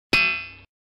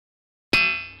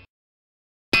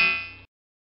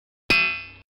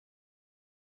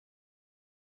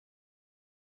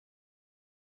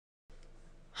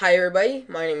Hi everybody,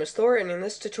 my name is Thor, and in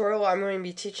this tutorial I'm going to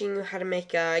be teaching you how to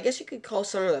make, I guess you could call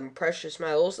some of them precious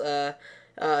metals,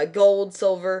 gold,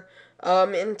 silver,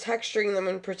 and texturing them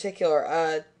in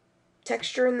particular.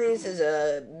 Texturing these is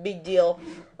a big deal,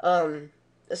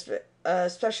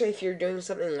 especially if you're doing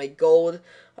something like gold,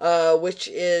 which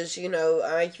is,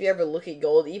 if you ever look at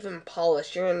gold, even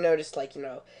polished, you're going to notice,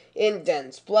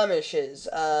 indents, blemishes,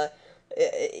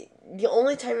 the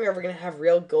only time you're ever going to have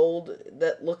real gold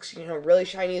that looks, really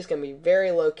shiny is going to be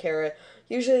very low carat.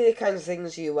 Usually the kinds of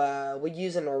things you would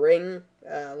use in a ring,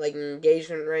 like an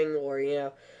engagement ring,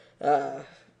 or,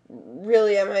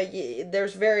 really,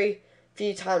 there's very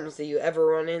few times that you ever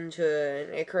run into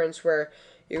an occurrence where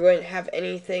you're going to have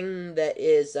anything that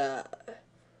is,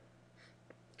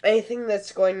 anything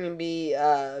that's going to be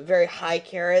very high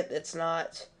carat that's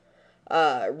not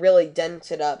really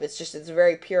dented up. It's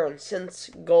very pure, and since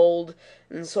gold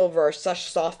and silver are such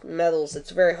soft metals,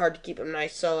 it's very hard to keep them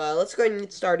nice. So let's go ahead and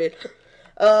get started.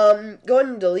 Go ahead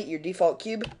and delete your default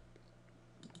cube.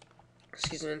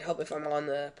 Excuse me, and help if I'm on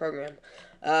the program.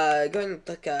 Go ahead and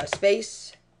click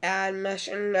space, add mesh,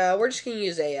 and we're just gonna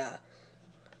use a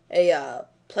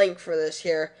plank for this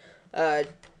here.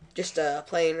 Just a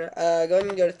plane. Go ahead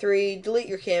and go to 3. Delete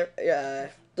your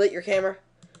camera.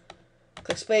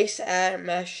 Click space, add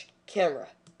mesh, camera.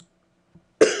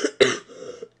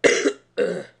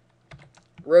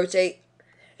 Rotate,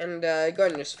 and go ahead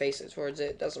and just face it towards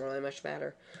it. Doesn't really much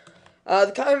matter.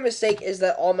 The common mistake is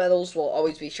that all metals will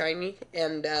always be shiny,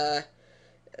 and the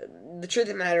truth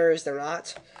of the matter is they're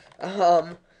not.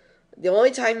 The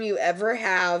only time you ever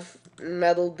have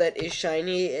metal that is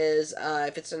shiny is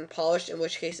if it's unpolished, in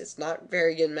which case it's not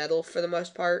very good metal for the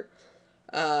most part.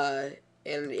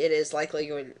 And it is likely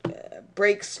going to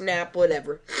break, snap,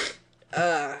 whatever.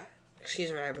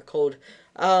 Excuse me, I have a cold.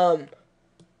 Go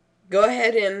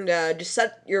ahead and just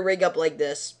set your rig up like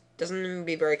this. Doesn't even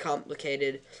be very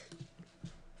complicated.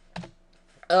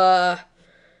 Go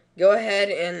ahead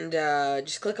and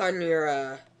just click on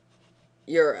your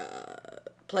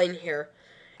plane here.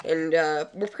 And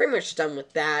we're pretty much done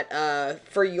with that.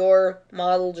 For your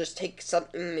model, just take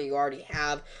something that you already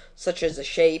have, such as a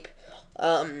shape.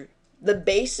 The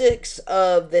basics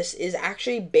of this is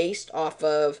actually based off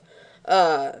of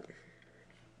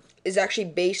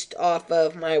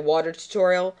my water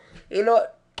tutorial. You know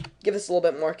what? Give us a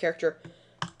little bit more character.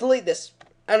 Delete this.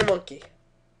 Add a monkey.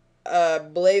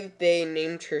 Believe they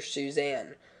named her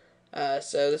Suzanne.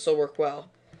 So this will work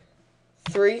well.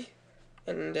 3,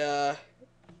 and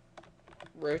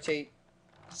rotate,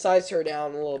 size her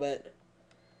down a little bit.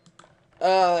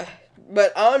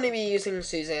 But I'm going to be using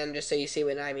Suzanne just so you see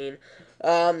what I mean.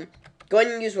 Go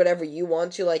ahead and use whatever you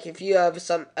want to. Like, if you have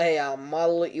a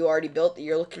model that you already built that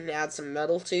you're looking to add some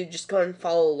metal to, just go ahead and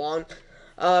follow along.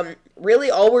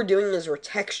 Really, all we're doing is we're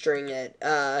texturing it.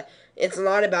 It's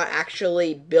not about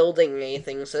actually building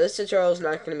anything. So this tutorial is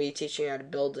not going to be teaching you how to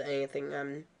build anything.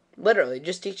 I'm literally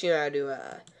just teaching you how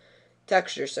to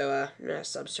texture. So I'm going to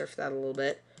subsurf that a little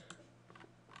bit.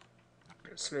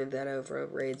 Smooth that over,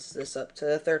 raise this up to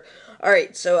the 3rd.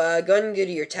 Alright, so go ahead and go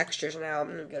to your textures now. I'm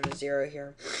going to go to 0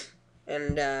 here.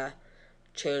 And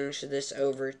change this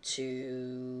over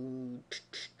to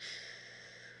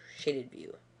shaded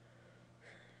view.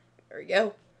 There we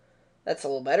go. That's a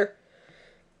little better.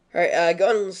 Alright,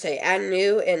 go ahead and say add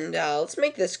new, and let's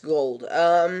make this gold.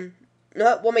 No,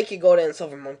 we'll make it gold and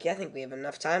silver monkey. I think we have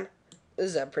enough time. This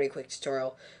is a pretty quick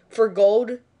tutorial. For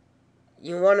gold,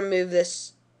 you want to move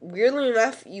this. Weirdly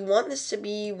enough, you want this to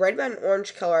be right about an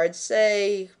orange color. I'd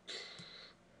say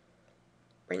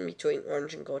right in between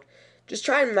orange and gold. Just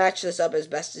try and match this up as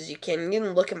best as you can. You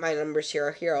can look at my numbers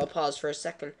here. Here, I'll pause for a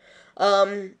second.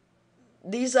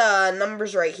 These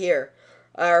numbers right here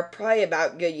are probably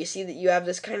about good. You see that you have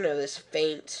this kind of this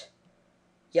faint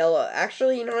yellow.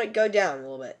 Actually, you know what? Go down a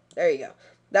little bit. There you go.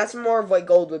 That's more of what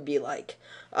gold would be like.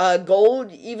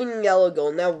 Gold, even yellow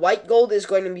gold. Now, white gold is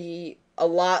going to be a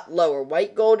lot lower.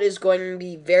 White gold is going to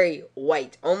be very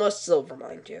white. Almost silver,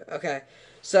 mind you. Okay.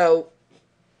 So,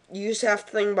 you just have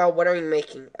to think about what are you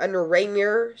making. Under ray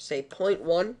mirror, say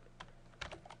 0.1.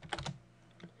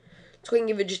 It's going to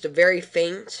give it just a very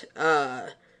faint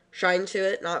shine to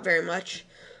it. Not very much.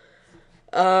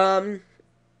 Go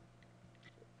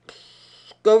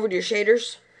over to your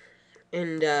shaders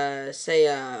and say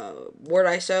Word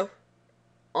ISO.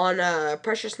 On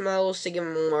precious metals, to give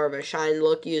them more of a shine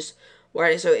look, use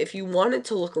Word ISO. If you want it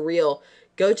to look real,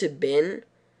 go to bin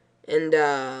and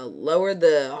lower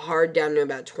the hard down to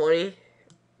about 20.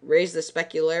 Raise the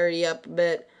specularity up a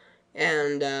bit,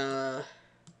 and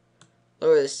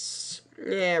lower this.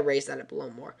 Yeah, raise that up a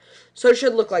little more. So it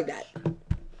should look like that.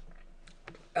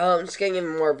 Just getting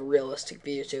even more of a realistic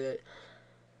view to it.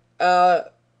 Uh,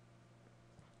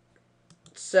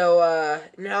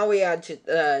 now we add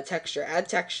to texture. Add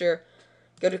texture.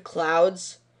 Go to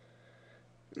clouds.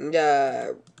 And,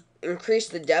 increase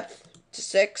the depth to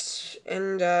 6.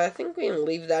 And I think we can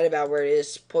leave that about where it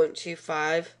is,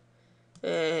 0.25.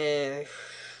 And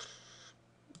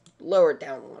lower it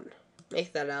down 1.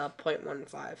 Make that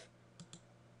 0.15.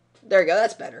 There we go,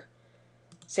 that's better.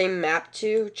 Same map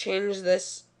to, change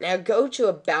this. Now go to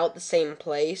about the same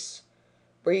place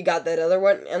where you got that other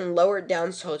one and lower it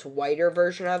down so it's a whiter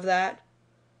version of that.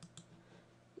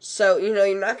 So,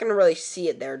 you're not going to really see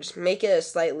it there. Just make it a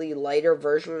slightly lighter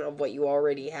version of what you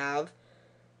already have.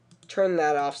 Turn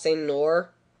that off, say Nor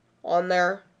on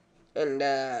there. And,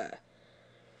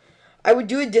 I would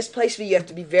do a displace, but you have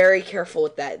to be very careful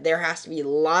with that. There has to be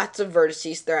lots of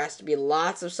vertices. There has to be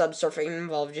lots of subsurfing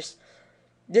involved. Just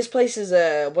displace is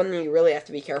one that you really have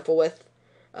to be careful with.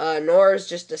 Nor is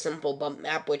just a simple bump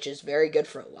map, which is very good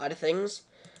for a lot of things.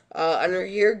 Under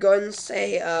here, go ahead and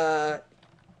say, go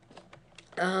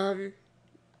ahead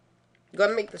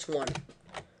and make this 1.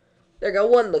 There you go,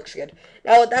 1 looks good.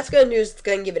 Now what that's going to do is it's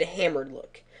going to give it a hammered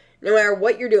look. No matter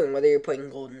what you're doing, whether you're putting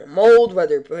gold in a mold,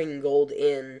 whether you're putting gold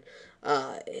in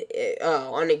on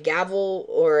a gavel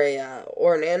or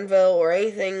an anvil or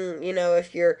anything,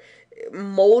 if you're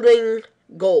molding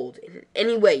gold in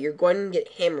any way, you're going to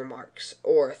get hammer marks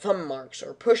or thumb marks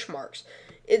or push marks.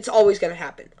 It's always going to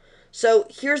happen. So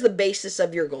here's the basis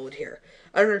of your gold here.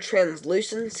 Under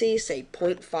translucency, say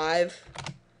 0.5.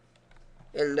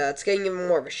 And it's getting even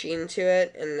more of a sheen to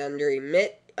it. And under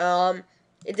emit,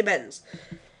 it depends.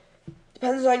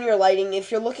 Depends on your lighting.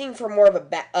 If you're looking for more of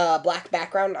a black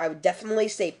background, I would definitely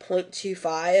say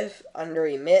 0.25 under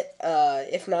emit.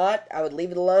 If not, I would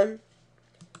leave it alone.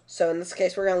 So in this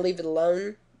case, we're going to leave it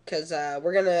alone because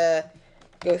we're going to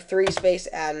go 3 space,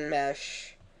 add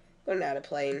mesh, go and add a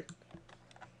plane.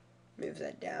 Move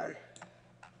that down.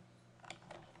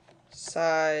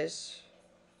 Size.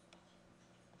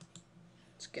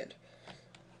 It's good.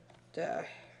 Go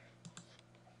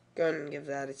ahead and give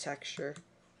that a texture.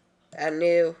 Add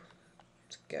new.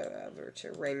 Let's go over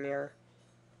to Ray Mirror.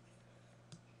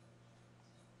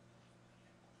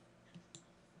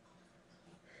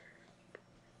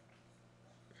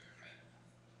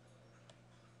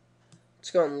 Let's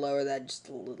go and lower that just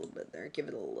a little bit there. Give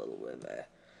it a little bit of a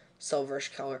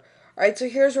silverish color. Alright, so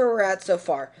here's where we're at so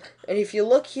far. And if you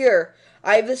look here,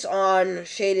 I have this on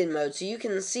shaded mode. So you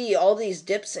can see all these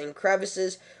dips and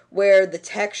crevices where the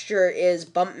texture is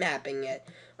bump mapping it.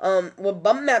 What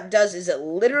bump map does is it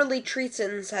literally treats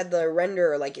it inside the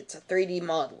renderer like it's a 3D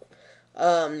model.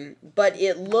 But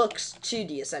it looks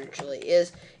 2D essentially.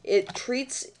 It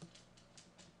treats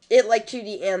it like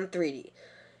 2D and 3D.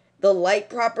 The light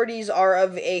properties are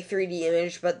of a 3D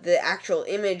image, but the actual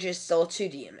image is still a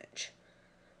 2D image.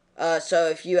 So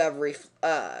if you have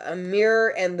a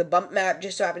mirror and the bump map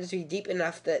just so happens to be deep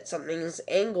enough that something's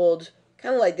angled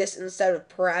kind of like this instead of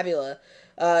parabola,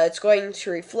 it's going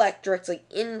to reflect directly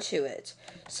into it.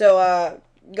 So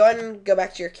go ahead and go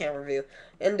back to your camera view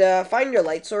and find your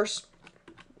light source.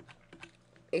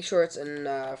 Make sure it's in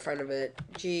front of it.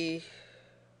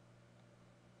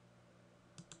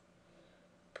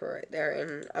 Put right there.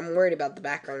 And I'm worried about the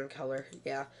background color.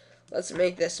 Yeah. Let's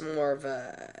make this more of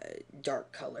a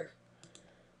dark color.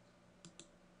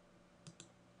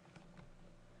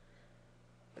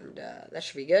 And that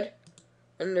should be good.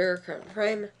 Under current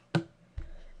frame.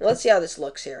 Let's see how this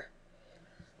looks here.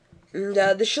 And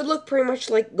this should look pretty much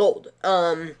like gold.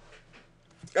 And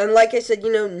like I said,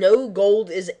 no gold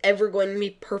is ever going to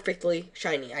be perfectly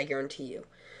shiny, I guarantee you.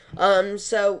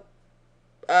 So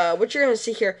what you're going to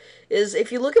see here is,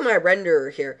 if you look at my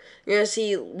renderer here, you're going to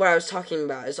see what I was talking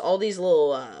about, is all these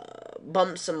little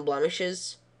bumps and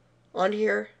blemishes on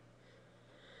here.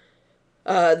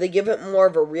 They give it more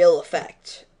of a real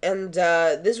effect. And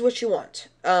this is what you want.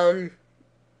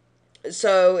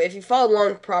 So if you follow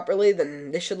along properly,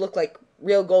 then this should look like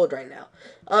real gold right now.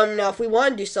 Now if we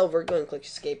want to do silver, go and click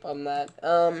escape on that.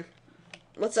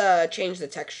 Let's change the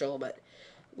texture a little bit.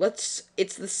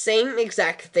 It's the same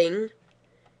exact thing.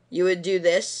 You would do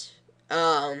this,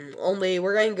 only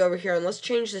we're going to go over here and let's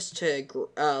change this to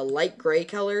light gray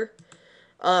color.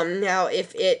 Now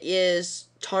if it is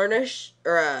tarnished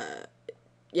or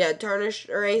tarnished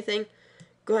or anything,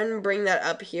 go ahead and bring that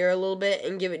up here a little bit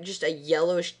and give it just a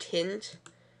yellowish tint.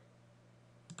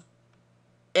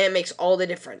 And it makes all the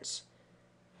difference.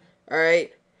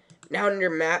 Alright. Now under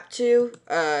map 2,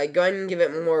 go ahead and give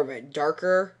it more of a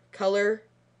darker color,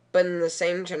 but in the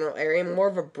same general area, more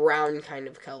of a brown kind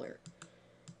of color.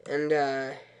 And,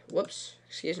 whoops,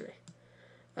 excuse me.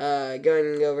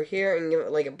 Going over here and give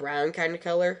it like a brown kind of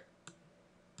color.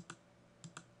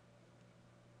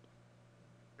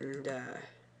 And,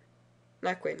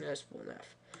 not quite noticeable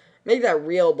enough. Make that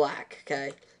real black,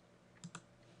 okay?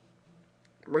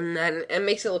 Bring that in, and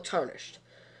makes it look tarnished.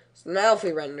 So now if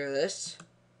we render this,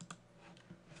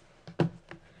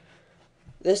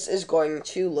 this is going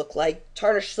to look like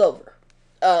tarnished silver.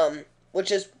 Which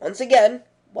is, once again,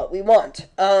 what we want.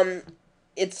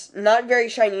 It's not very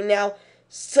shiny. Now,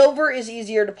 silver is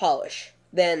easier to polish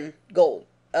than gold,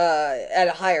 at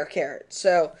a higher carat.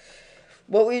 So,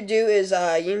 what we do is,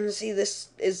 you can see this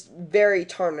is very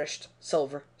tarnished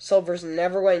silver. Silver's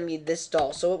never going to be this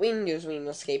dull. So what we can do is we can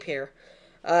escape here.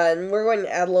 And we're going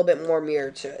to add a little bit more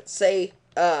mirror to it. Say,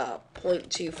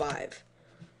 0.25.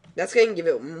 That's going to give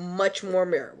it much more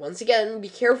mirror. Once again, be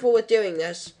careful with doing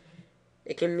this.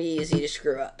 It can be easy to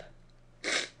screw up.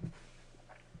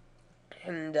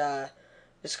 And,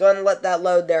 just go ahead and let that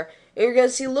load there. And you're going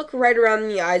to see, look right around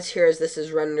the eyes here as this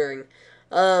is rendering.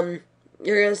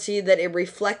 You're going to see that it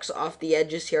reflects off the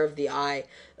edges here of the eye.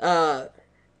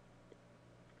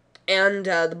 And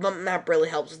the bump map really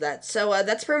helps with that. So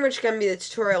that's pretty much going to be the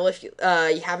tutorial. If you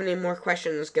have any more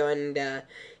questions, go and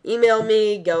email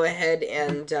me. Go ahead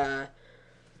and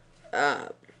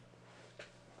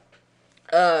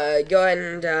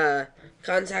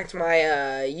contact my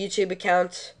YouTube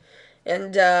account.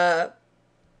 And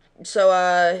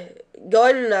so go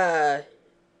ahead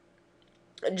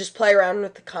and just play around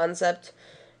with the concept,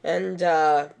 and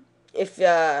if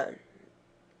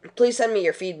please send me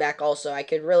your feedback also. I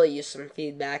could really use some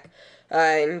feedback.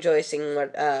 I enjoy seeing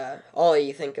what all of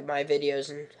you think of my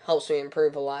videos, and helps me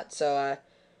improve a lot. So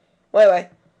well, anyway,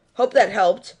 hope that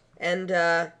helped, and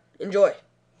enjoy.